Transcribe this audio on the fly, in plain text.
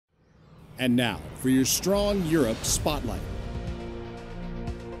And now for your Strong Europe Spotlight.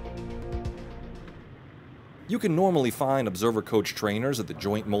 You can normally find observer coach trainers at the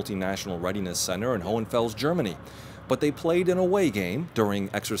Joint Multinational Readiness Center in Hohenfels, Germany. But they played an away game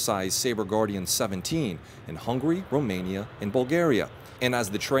during exercise Saber Guardian 17 in Hungary, Romania, and Bulgaria. And as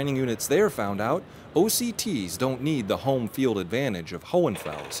the training units there found out, OCTs don't need the home field advantage of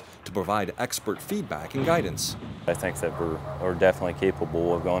Hohenfels to provide expert feedback and guidance. I think that we're definitely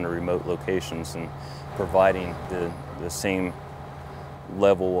capable of going to remote locations and providing the same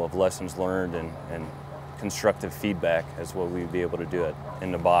level of lessons learned and constructive feedback as what we'd be able to do it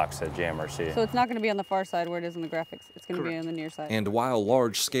in the box at JMRC. So it's not going to be on the far side where it is in the graphics. It's going to be on the near side. And while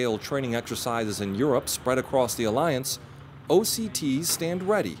large-scale training exercises in Europe spread across the alliance, OCTs stand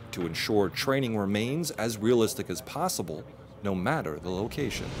ready to ensure training remains as realistic as possible, no matter the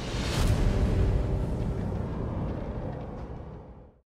location.